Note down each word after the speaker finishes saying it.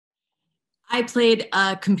I played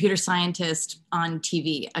a computer scientist on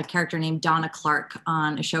TV, a character named Donna Clark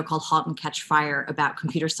on a show called *Halt and Catch Fire* about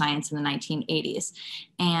computer science in the 1980s.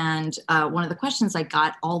 And one of the questions I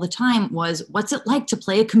got all the time was, what's it like to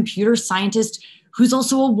play a computer scientist who's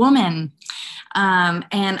also a woman? And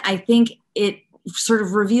I think it sort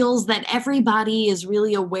of reveals that everybody is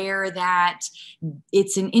really aware that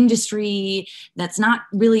it's an industry that's not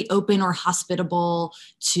really open or hospitable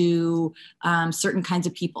to certain kinds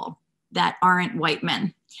of people that aren't white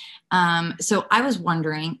men. So I was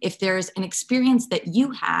wondering if there's an experience that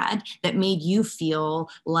you had that made you feel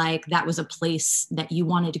like that was a place that you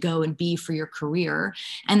wanted to go and be for your career.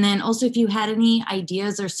 And then also if you had any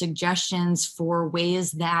ideas or suggestions for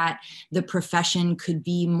ways that the profession could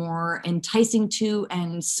be more enticing to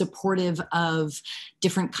and supportive of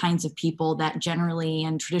different kinds of people that generally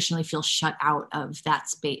and traditionally feel shut out of that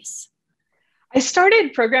space. I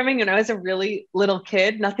started programming when I was a really little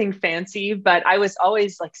kid, nothing fancy, but I was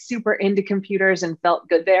always like super into computers and felt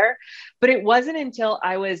good there. But it wasn't until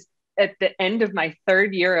I was at the end of my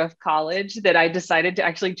third year of college that I decided to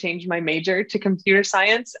actually change my major to computer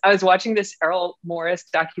science. I was watching this Errol Morris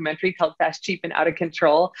documentary called Fast, Cheap, and Out of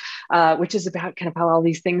Control, which is about kind of how all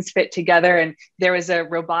these things fit together. And there was a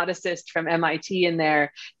roboticist from MIT in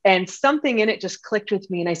there, and something in it just clicked with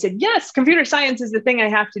me. And I said, yes, computer science is the thing I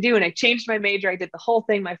have to do. And I changed my major. I did the whole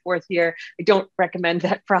thing my fourth year. I don't recommend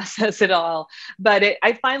that process at all. But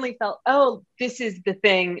I finally felt, oh, this is the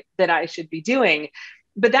thing that I should be doing.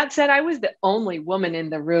 But that said, I was the only woman in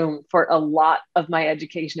the room for a lot of my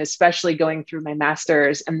education, especially going through my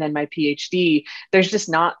master's and then my PhD. There's just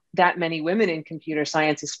not that many women in computer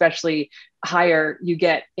science, especially higher you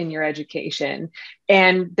get in your education.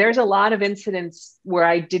 And there's a lot of incidents where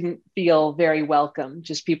I didn't feel very welcome,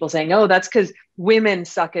 just people saying, oh, that's because women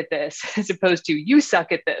suck at this, as opposed to you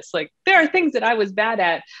suck at this. Like there are things that I was bad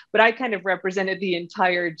at, but I kind of represented the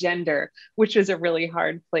entire gender, which was a really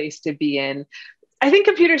hard place to be in. I think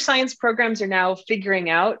computer science programs are now figuring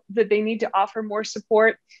out that they need to offer more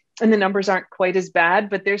support, and the numbers aren't quite as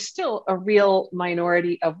bad, but there's still a real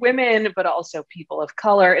minority of women, but also people of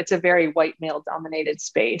color. It's a very white male dominated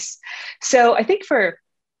space. So I think for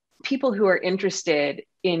people who are interested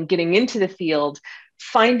in getting into the field,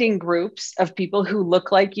 finding groups of people who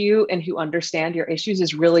look like you and who understand your issues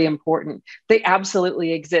is really important. They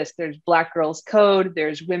absolutely exist. There's Black Girls Code,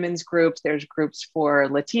 there's women's groups, there's groups for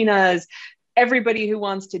Latinas. Everybody who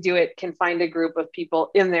wants to do it can find a group of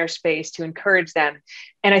people in their space to encourage them.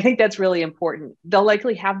 And I think that's really important. They'll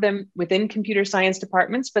likely have them within computer science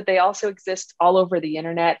departments, but they also exist all over the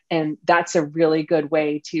internet. And that's a really good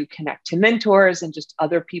way to connect to mentors and just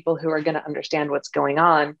other people who are going to understand what's going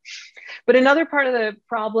on. But another part of the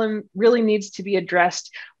problem really needs to be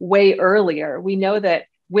addressed way earlier. We know that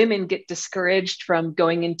women get discouraged from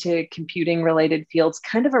going into computing related fields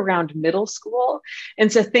kind of around middle school. And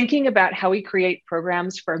so thinking about how we create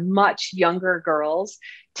programs for much younger girls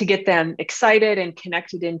to get them excited and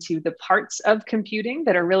connected into the parts of computing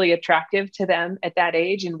that are really attractive to them at that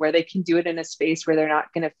age, and where they can do it in a space where they're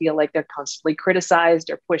not going to feel like they're constantly criticized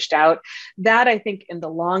or pushed out. That I think in the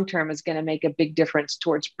long term is going to make a big difference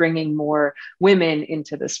towards bringing more women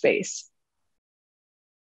into the space.